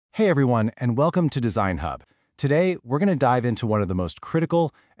Hey everyone, and welcome to Design Hub. Today, we're going to dive into one of the most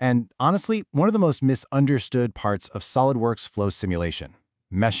critical and, honestly, one of the most misunderstood parts of SOLIDWORKS Flow Simulation,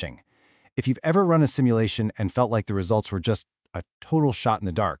 meshing. If you've ever run a simulation and felt like the results were just a total shot in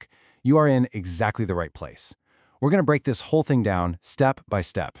the dark, you are in exactly the right place. We're going to break this whole thing down step by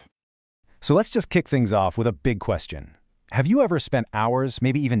step. So let's just kick things off with a big question. Have you ever spent hours,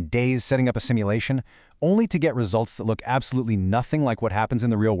 maybe even days, setting up a simulation, only to get results that look absolutely nothing like what happens in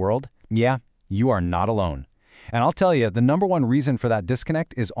the real world? Yeah, you are not alone. And I'll tell you, the number one reason for that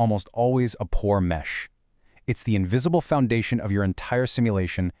disconnect is almost always a poor mesh. It's the invisible foundation of your entire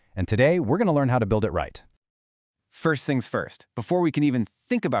simulation, and today we're going to learn how to build it right. First things first, before we can even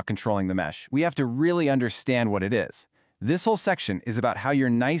think about controlling the mesh, we have to really understand what it is. This whole section is about how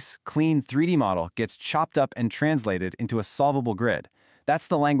your nice, clean 3D model gets chopped up and translated into a solvable grid. That's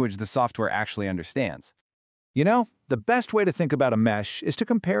the language the software actually understands. You know, the best way to think about a mesh is to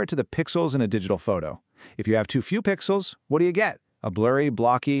compare it to the pixels in a digital photo. If you have too few pixels, what do you get? A blurry,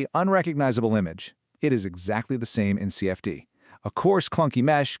 blocky, unrecognizable image. It is exactly the same in CFD. A coarse, clunky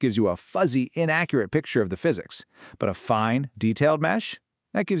mesh gives you a fuzzy, inaccurate picture of the physics. But a fine, detailed mesh?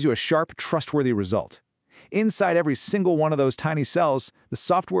 That gives you a sharp, trustworthy result. Inside every single one of those tiny cells, the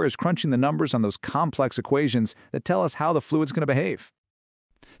software is crunching the numbers on those complex equations that tell us how the fluid's going to behave.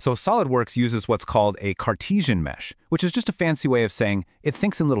 So SOLIDWORKS uses what's called a Cartesian mesh, which is just a fancy way of saying it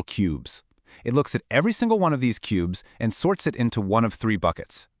thinks in little cubes. It looks at every single one of these cubes and sorts it into one of three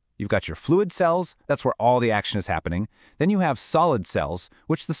buckets. You've got your fluid cells, that's where all the action is happening. Then you have solid cells,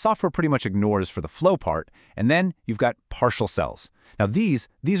 which the software pretty much ignores for the flow part. And then you've got partial cells. Now these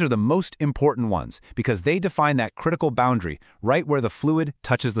are the most important ones because they define that critical boundary right where the fluid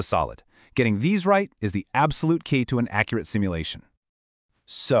touches the solid. Getting these right is the absolute key to an accurate simulation.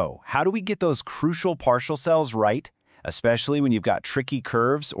 So, how do we get those crucial partial cells right, especially when you've got tricky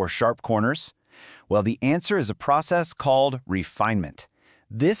curves or sharp corners? Well, the answer is a process called refinement.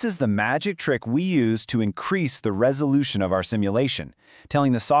 This is the magic trick we use to increase the resolution of our simulation,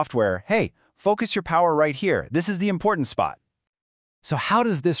 telling the software, hey, focus your power right here. This is the important spot. So how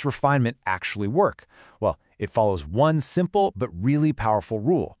does this refinement actually work? Well, it follows one simple but really powerful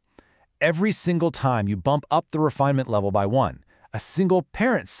rule. Every single time you bump up the refinement level by one, a single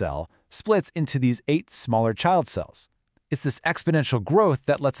parent cell splits into these 8 smaller child cells. It's this exponential growth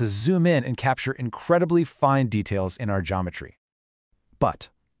that lets us zoom in and capture incredibly fine details in our geometry. But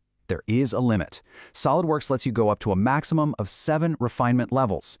there is a limit. SOLIDWORKS lets you go up to a maximum of 7 refinement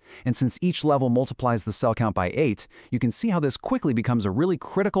levels. And since each level multiplies the cell count by 8, you can see how this quickly becomes a really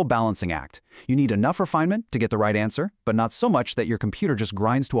critical balancing act. You need enough refinement to get the right answer, but not so much that your computer just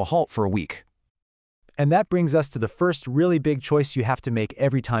grinds to a halt for a week. And that brings us to the first really big choice you have to make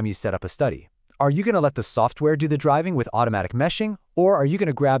every time you set up a study. Are you going to let the software do the driving with automatic meshing, or are you going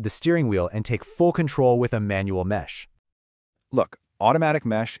to grab the steering wheel and take full control with a manual mesh? Look, automatic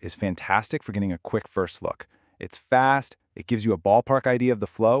mesh is fantastic for getting a quick first look. It's fast, it gives you a ballpark idea of the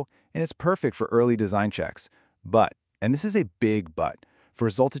flow, and it's perfect for early design checks. But, and this is a big but, for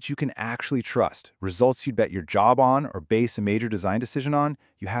results that you can actually trust, results you'd bet your job on or base a major design decision on,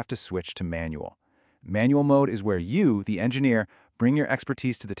 you have to switch to manual. Manual mode is where you, the engineer, bring your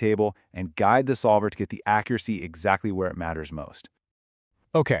expertise to the table and guide the solver to get the accuracy exactly where it matters most.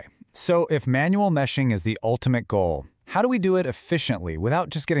 Okay, so if manual meshing is the ultimate goal, how do we do it efficiently without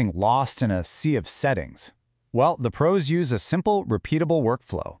just getting lost in a sea of settings? Well, the pros use a simple, repeatable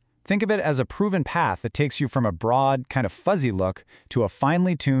workflow. Think of it as a proven path that takes you from a broad, kind of fuzzy look to a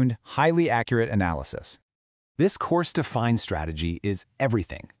finely tuned, highly accurate analysis. This course-defined strategy is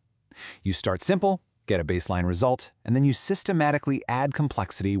everything. You start simple, get a baseline result, and then you systematically add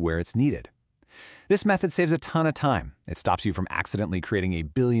complexity where it's needed. This method saves a ton of time. It stops you from accidentally creating a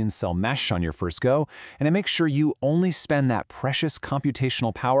billion-cell mesh on your first go, and it makes sure you only spend that precious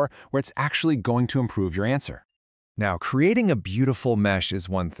computational power where it's actually going to improve your answer. Now, creating a beautiful mesh is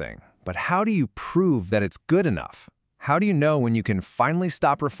one thing, but how do you prove that it's good enough? How do you know when you can finally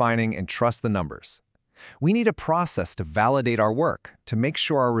stop refining and trust the numbers? We need a process to validate our work, to make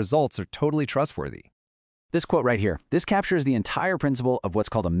sure our results are totally trustworthy. This quote right here, this captures the entire principle of what's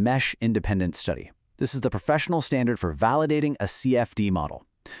called a mesh-independent study. This is the professional standard for validating a CFD model.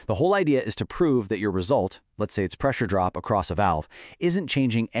 The whole idea is to prove that your result, let's say it's pressure drop across a valve, isn't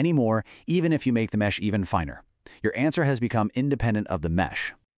changing anymore even if you make the mesh even finer. Your answer has become independent of the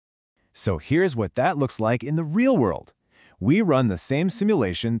mesh. So here's what that looks like in the real world. We run the same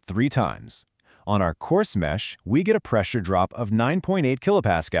simulation 3 times. On our coarse mesh, we get a pressure drop of 9.8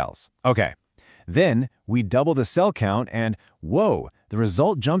 kilopascals. Okay. Then we double the cell count and, whoa, the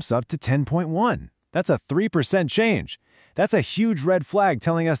result jumps up to 10.1. That's a 3% change. That's a huge red flag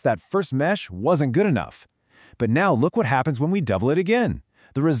telling us that first mesh wasn't good enough. But now look what happens when we double it again.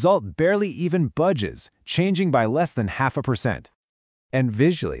 The result barely even budges, changing by less than 0.5%. And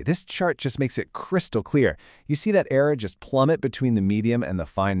visually, this chart just makes it crystal clear. You see that error just plummet between the medium and the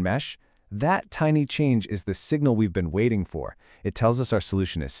fine mesh? That tiny change is the signal we've been waiting for. It tells us our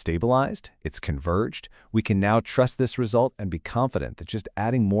solution is stabilized, it's converged. We can now trust this result and be confident that just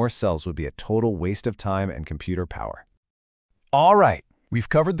adding more cells would be a total waste of time and computer power. All right, we've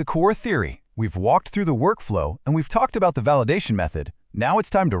covered the core theory, we've walked through the workflow, and we've talked about the validation method. Now it's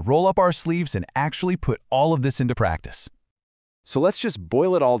time to roll up our sleeves and actually put all of this into practice. So let's just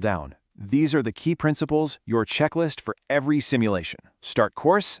boil it all down. These are the key principles, your checklist for every simulation. Start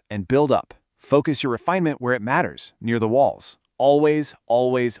coarse and build up. Focus your refinement where it matters, near the walls. Always,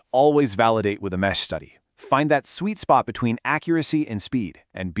 always, always validate with a mesh study. Find that sweet spot between accuracy and speed,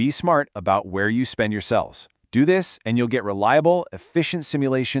 and be smart about where you spend your cells. Do this, and you'll get reliable, efficient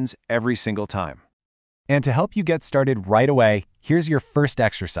simulations every single time. And to help you get started right away, here's your first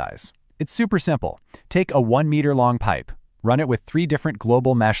exercise. It's super simple. Take a 1 meter long pipe. Run it with 3 different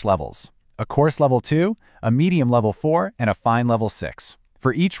global mesh levels, a coarse level 2, a medium level 4, and a fine level 6.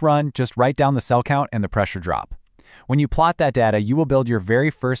 For each run, just write down the cell count and the pressure drop. When you plot that data, you will build your very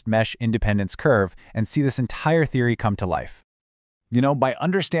first mesh independence curve and see this entire theory come to life. You know, by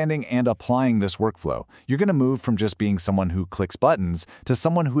understanding and applying this workflow, you're going to move from just being someone who clicks buttons to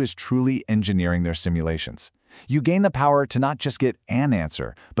someone who is truly engineering their simulations. You gain the power to not just get an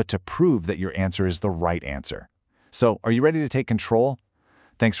answer, but to prove that your answer is the right answer. So, are you ready to take control?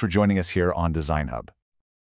 Thanks for joining us here on Design Hub.